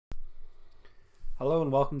Hello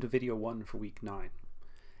and welcome to video 1 for week 9.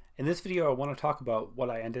 In this video I want to talk about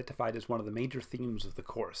what I identified as one of the major themes of the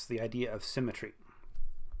course, the idea of symmetry.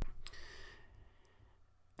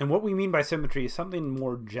 And what we mean by symmetry is something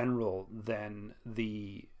more general than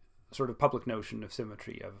the sort of public notion of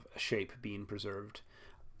symmetry, of a shape being preserved.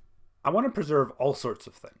 I want to preserve all sorts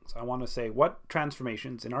of things. I want to say what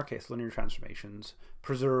transformations, in our case linear transformations,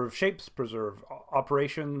 preserve shapes, preserve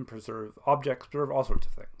operation, preserve objects, preserve all sorts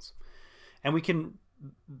of things. And we can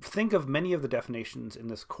think of many of the definitions in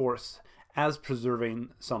this course as preserving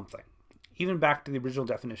something. Even back to the original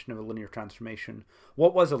definition of a linear transformation,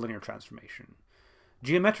 what was a linear transformation?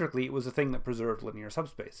 Geometrically, it was a thing that preserved linear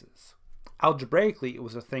subspaces. Algebraically, it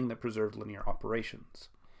was a thing that preserved linear operations.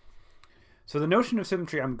 So the notion of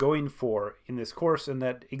symmetry I'm going for in this course, and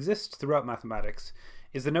that exists throughout mathematics,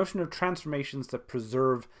 is the notion of transformations that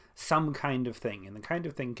preserve some kind of thing, and the kind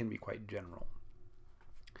of thing can be quite general.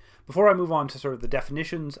 Before I move on to sort of the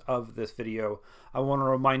definitions of this video, I want to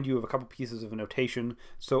remind you of a couple pieces of notation.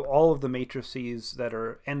 So all of the matrices that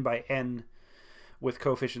are n by n with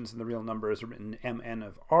coefficients in the real numbers are written mn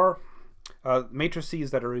of r.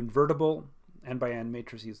 Matrices that are invertible, n by n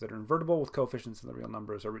matrices that are invertible with coefficients in the real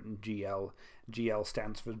numbers are written GL. GL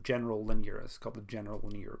stands for general linear. It's called the general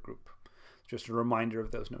linear group. Just a reminder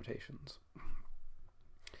of those notations.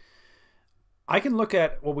 I can look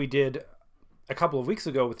at what we did a couple of weeks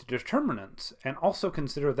ago with the determinants and also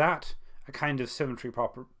consider that a kind of symmetry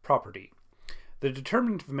property. The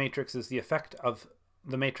determinant of a matrix is the effect of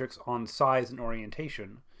the matrix on size and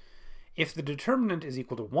orientation. If the determinant is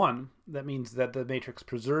equal to 1, that means that the matrix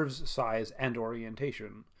preserves size and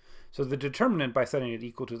orientation. So the determinant, by setting it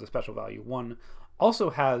equal to the special value 1,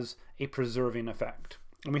 also has a preserving effect.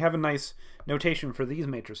 And we have a nice notation for these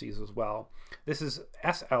matrices as well. This is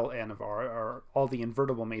SLN of R, are all the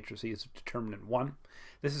invertible matrices of determinant 1.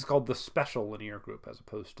 This is called the special linear group as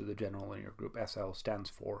opposed to the general linear group. SL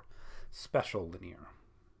stands for special linear.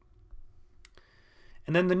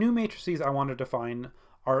 And then the new matrices I want to define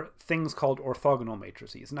are things called orthogonal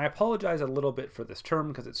matrices. And I apologize a little bit for this term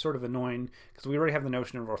because it's sort of annoying because we already have the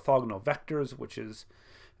notion of orthogonal vectors, which is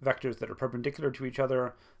vectors that are perpendicular to each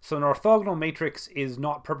other. So an orthogonal matrix is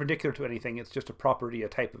not perpendicular to anything, it's just a property, a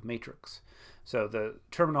type of matrix. So the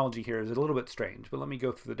terminology here is a little bit strange, but let me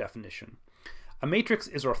go through the definition. A matrix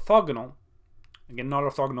is orthogonal, again not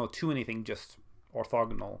orthogonal to anything, just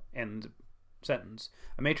orthogonal end sentence.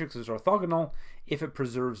 A matrix is orthogonal if it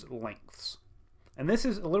preserves lengths. And this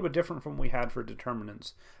is a little bit different from what we had for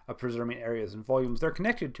determinants of preserving areas and volumes. They're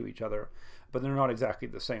connected to each other, but they're not exactly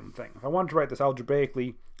the same thing. If I wanted to write this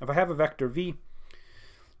algebraically, if I have a vector v,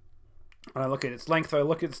 and I look at its length, I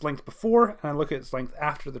look at its length before, and I look at its length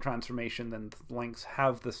after the transformation, then the lengths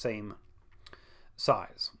have the same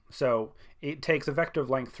size. So it takes a vector of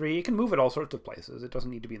length 3. It can move at all sorts of places. It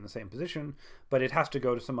doesn't need to be in the same position, but it has to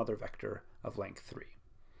go to some other vector of length 3.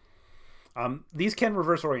 These can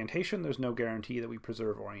reverse orientation. There's no guarantee that we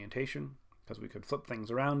preserve orientation because we could flip things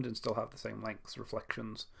around and still have the same lengths.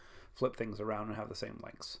 Reflections flip things around and have the same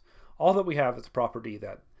lengths. All that we have is the property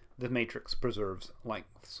that the matrix preserves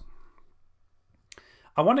lengths.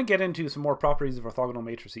 I want to get into some more properties of orthogonal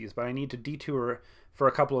matrices, but I need to detour for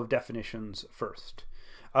a couple of definitions first.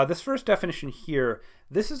 This first definition here,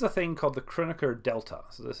 this is a thing called the Kronecker delta.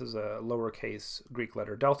 So this is a lowercase Greek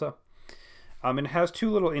letter delta. And it has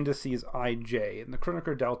two little indices ij, and the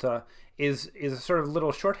Kronecker delta is a sort of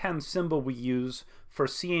little shorthand symbol we use for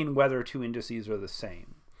seeing whether two indices are the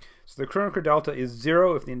same. So the Kronecker delta is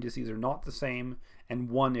 0 if the indices are not the same,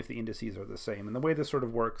 and 1 if the indices are the same. And the way this sort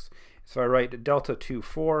of works is if I write delta 2,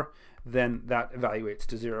 4, then that evaluates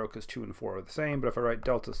to 0 because 2 and 4 are the same. But if I write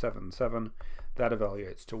delta 7, 7, that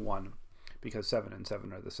evaluates to 1 because 7 and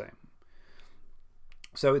 7 are the same.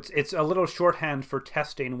 So it's a little shorthand for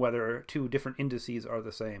testing whether two different indices are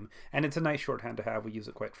the same. And it's a nice shorthand to have. We use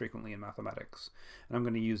it quite frequently in mathematics. And I'm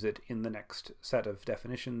going to use it in the next set of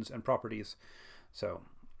definitions and properties. So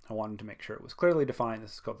I wanted to make sure it was clearly defined.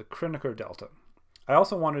 This is called the Kronecker delta. I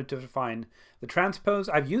also wanted to define the transpose.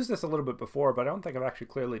 I've used this a little bit before, but I don't think I've actually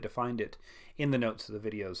clearly defined it in the notes of the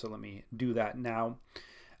video. So let me do that now.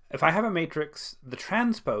 If I have a matrix, the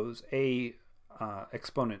transpose, a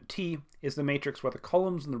exponent t, is the matrix where the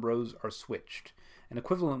columns and the rows are switched. An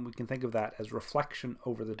equivalent, we can think of that as reflection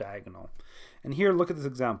over the diagonal. And here, look at this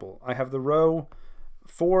example. I have the row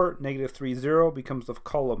 4, negative 3, 0 becomes the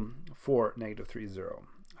column 4, negative 3, 0.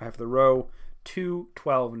 I have the row 2,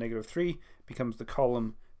 12, negative 3 becomes the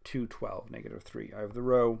column 2, 12, negative 3. I have the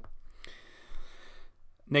row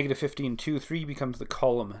negative 15, 2, 3 becomes the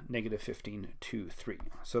column negative 15, 2, 3.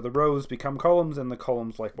 So the rows become columns and the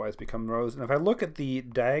columns likewise become rows. And if I look at the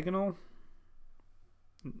diagonal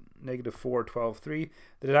 -4, 12, 3.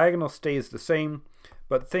 The diagonal stays the same,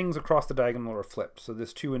 but things across the diagonal are flipped. So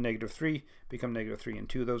this 2 and -3 become -3 and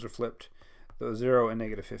 2. Those are flipped. Those 0 and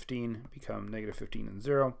 -15 become -15 and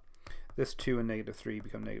 0. This 2 and -3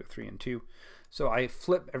 become -3 and 2. So I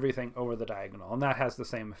flip everything over the diagonal, and that has the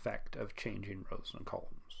same effect of changing rows and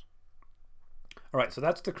columns. All right, so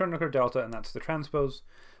that's the Kronecker delta, and that's the transpose.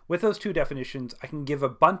 With those two definitions, I can give a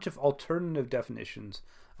bunch of alternative definitions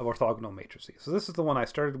of orthogonal matrices. So this is the one I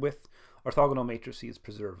started with. Orthogonal matrices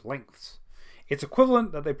preserve lengths. It's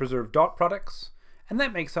equivalent that they preserve dot products, and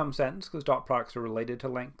that makes some sense because dot products are related to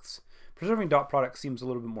lengths. Preserving dot products seems a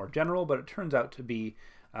little bit more general, but it turns out to be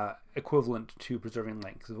equivalent to preserving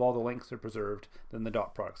lengths. If all the lengths are preserved, then the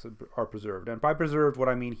dot products are preserved. And by preserved, what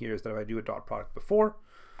I mean here is that if I do a dot product before,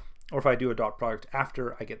 or if I do a dot product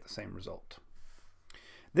after, I get the same result.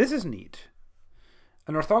 This is neat.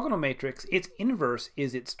 An orthogonal matrix, its inverse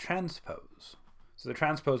is its transpose. So the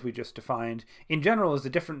transpose we just defined, in general, is a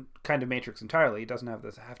different kind of matrix entirely. It doesn't have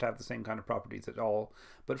to have the same kind of properties at all.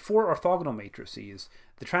 But for orthogonal matrices,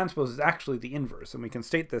 the transpose is actually the inverse. And we can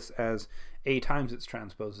state this as A times its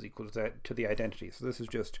transpose is equal to the identity. So this is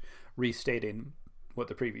just restating what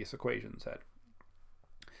the previous equation said.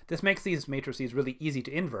 This makes these matrices really easy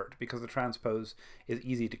to invert because the transpose is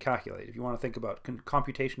easy to calculate. If you want to think about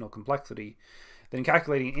computational complexity, then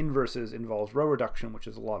calculating inverses involves row reduction, which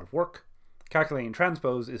is a lot of work. Calculating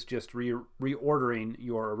transpose is just reordering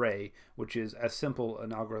your array, which is as simple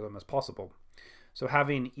an algorithm as possible. So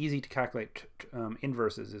having easy to calculate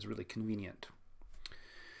inverses is really convenient.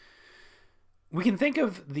 We can think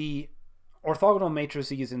of the orthogonal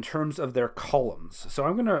matrices in terms of their columns. So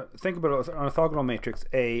I'm going to think about an orthogonal matrix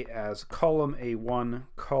A as column A1,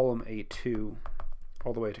 column A2,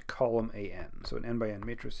 all the way to column AN. So an n by n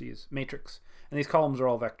matrix. And these columns are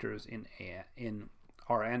all vectors in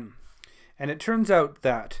Rn. And it turns out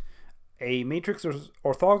that a matrix is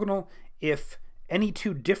orthogonal if any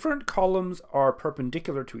two different columns are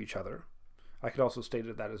perpendicular to each other. I could also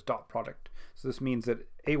state that as dot product. So this means that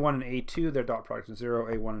A1 and A2, their dot product is 0,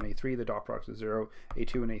 A1 and A3, the dot product is 0,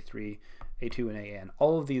 A2 and A3, A2 and AN.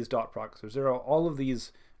 All of these dot products are 0. All of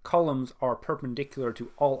these columns are perpendicular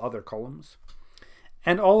to all other columns.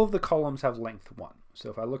 And all of the columns have length 1. So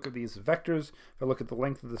if I look at these vectors, if I look at the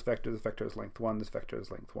length of this vector is length 1, this vector is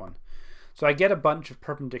length 1. So I get a bunch of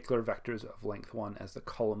perpendicular vectors of length 1 as the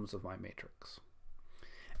columns of my matrix.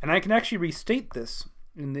 And I can actually restate this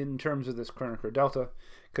in terms of this Kronecker delta,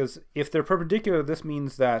 because if they're perpendicular, this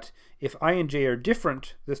means that if I and j are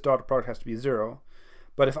different, this dot product has to be 0.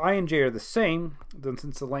 But if I and j are the same, then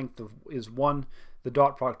since the length is 1, the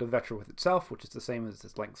dot product of vector with itself, which is the same as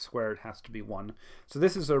its length squared, has to be 1. So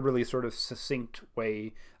this is a really sort of succinct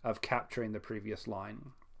way of capturing the previous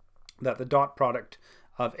line, that the dot product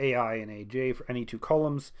of AI and AJ for any two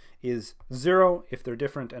columns is 0 if they're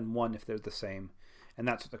different and 1 if they're the same. And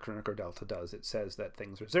that's what the Kronecker delta does. It says that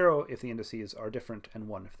things are 0 if the indices are different and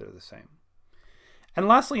 1 if they're the same. And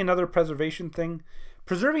lastly, another preservation thing.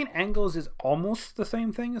 Preserving angles is almost the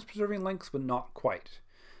same thing as preserving lengths, but not quite.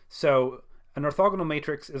 So an orthogonal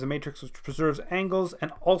matrix is a matrix which preserves angles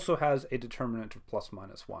and also has a determinant of plus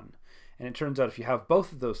minus 1. And it turns out if you have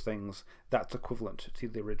both of those things, that's equivalent to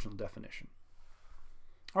the original definition.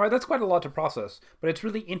 All right, that's quite a lot to process, but it's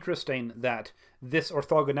really interesting that this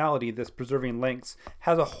orthogonality, this preserving lengths,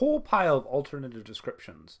 has a whole pile of alternative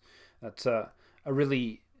descriptions. That's a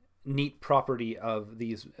really neat property of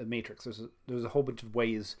these matrices. There's a whole bunch of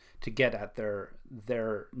ways to get at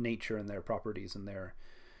their nature and their properties and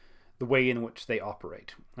the way in which they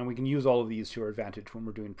operate. And we can use all of these to our advantage when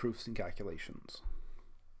we're doing proofs and calculations.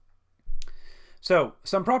 So,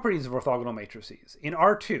 some properties of orthogonal matrices. In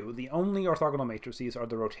R2, the only orthogonal matrices are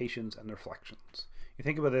the rotations and the reflections. You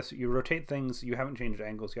think about this, you rotate things, you haven't changed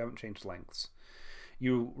angles, you haven't changed lengths.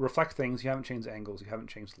 You reflect things, you haven't changed angles, you haven't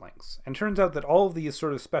changed lengths. And it turns out that all of these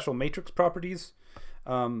sort of special matrix properties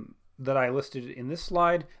that I listed in this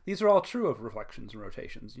slide, these are all true of reflections and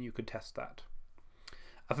rotations, and you could test that.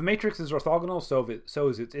 If a matrix is orthogonal, so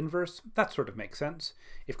is its inverse. That sort of makes sense.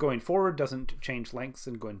 If going forward doesn't change lengths,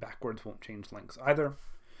 then going backwards won't change lengths either.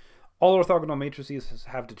 All orthogonal matrices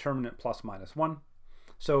have determinant plus minus 1.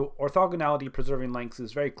 So orthogonality preserving lengths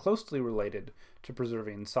is very closely related to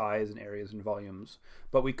preserving size and areas and volumes,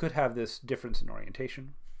 but we could have this difference in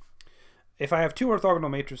orientation. If I have two orthogonal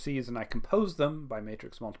matrices and I compose them by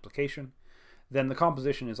matrix multiplication, then the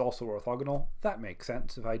composition is also orthogonal. That makes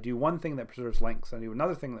sense. If I do one thing that preserves lengths and I do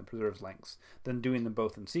another thing that preserves lengths, then doing them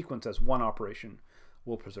both in sequence as one operation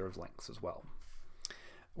will preserve lengths as well.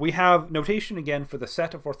 We have notation again for the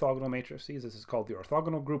set of orthogonal matrices. This is called the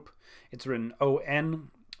orthogonal group. It's written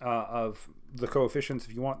ON of the coefficients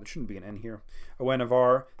if you want. There shouldn't be an n here. O(n) of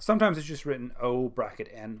r. Sometimes it's just written O bracket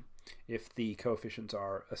n if the coefficients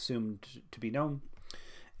are assumed to be known.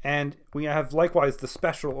 And we have likewise the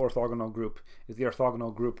special orthogonal group is the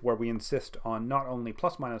orthogonal group where we insist on not only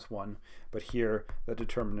plus minus 1, but here the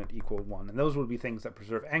determinant equal 1. And those will be things that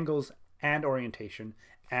preserve angles and orientation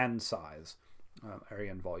and size,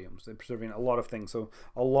 area and volumes. They're preserving a lot of things. So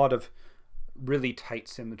a lot of really tight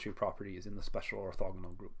symmetry properties in the special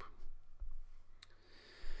orthogonal group.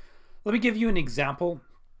 Let me give you an example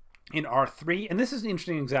in R3, and this is an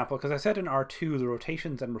interesting example because I said in R2 the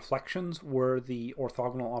rotations and reflections were the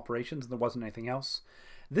orthogonal operations and there wasn't anything else.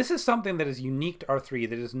 This is something that is unique to R3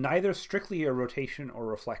 that is neither strictly a rotation or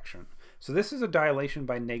reflection. So this is a dilation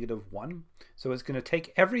by -1. So it's going to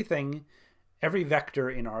take everything, every vector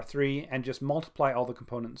in R3 and just multiply all the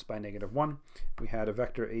components by -1. We had a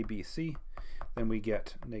vector A, B, C. Then we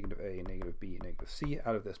get -a, -b, -c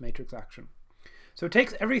out of this matrix action. So it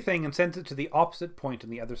takes everything and sends it to the opposite point on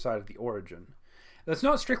the other side of the origin. That's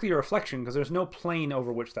not strictly a reflection because there's no plane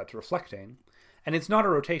over which that's reflecting. And it's not a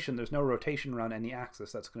rotation. There's no rotation around any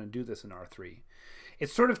axis that's going to do this in R3.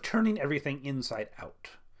 It's sort of turning everything inside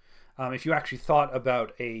out. If you actually thought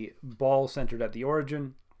about a ball centered at the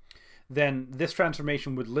origin, then this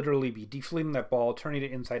transformation would literally be deflating that ball, turning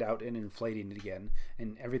it inside out, and inflating it again.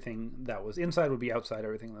 And everything that was inside would be outside,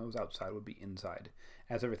 everything that was outside would be inside,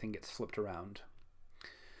 as everything gets flipped around.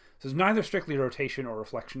 So it's neither strictly rotation or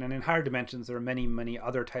reflection, and in higher dimensions there are many, many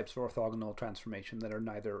other types of orthogonal transformation that are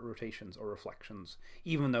neither rotations or reflections,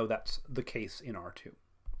 even though that's the case in R2.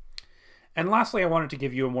 And lastly, I wanted to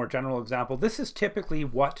give you a more general example. This is typically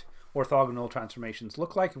what orthogonal transformations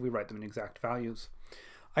look like if we write them in exact values.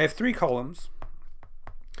 I have 3 columns,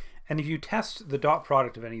 and if you test the dot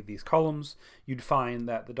product of any of these columns, you'd find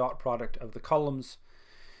that the dot product of the columns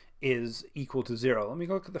is equal to 0. Let me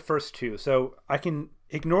look at the first 2. So I can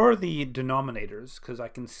ignore the denominators because I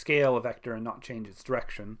can scale a vector and not change its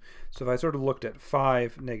direction. So if I sort of looked at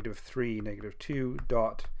 5, -3, -2,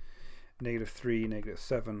 dot, -3,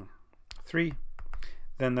 -7, 3,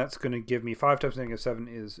 then that's going to give me 5 times -7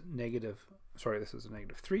 is this is a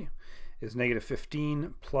 -3, is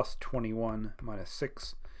 -15 plus 21 minus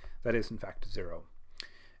 6. That is in fact 0.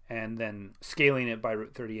 And then scaling it by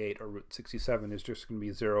root 38 or root 67 is just going to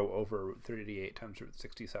be 0 over root 38 times root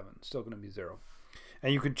 67. Still going to be 0.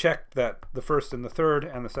 And you could check that the first and the third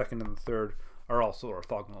and the second and the third are also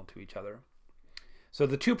orthogonal to each other. So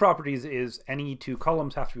the 2 properties is any 2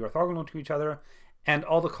 columns have to be orthogonal to each other, and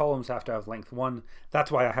all the columns have to have length 1.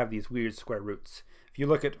 That's why I have these weird square roots. If you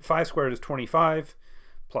look at 5 squared is 25,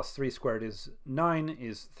 plus 3 squared is 9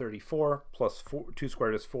 is 34, plus 2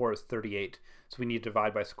 squared is 4 is 38. So we need to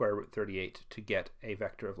divide by square root 38 to get a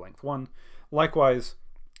vector of length 1. Likewise,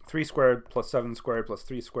 3 squared plus 7 squared plus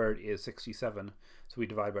 3 squared is 67. So we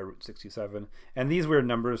divide by root 67. And these weird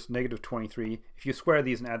numbers, -23, if you square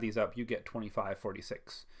these and add these up, you get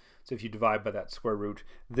 2546. So if you divide by that square root,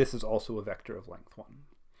 this is also a vector of length 1.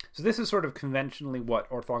 So this is sort of conventionally what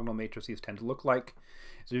orthogonal matrices tend to look like.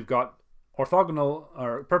 So we've got orthogonal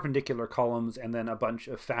or perpendicular columns and then a bunch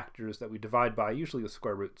of factors that we divide by, usually with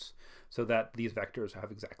square roots, so that these vectors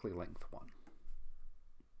have exactly length 1.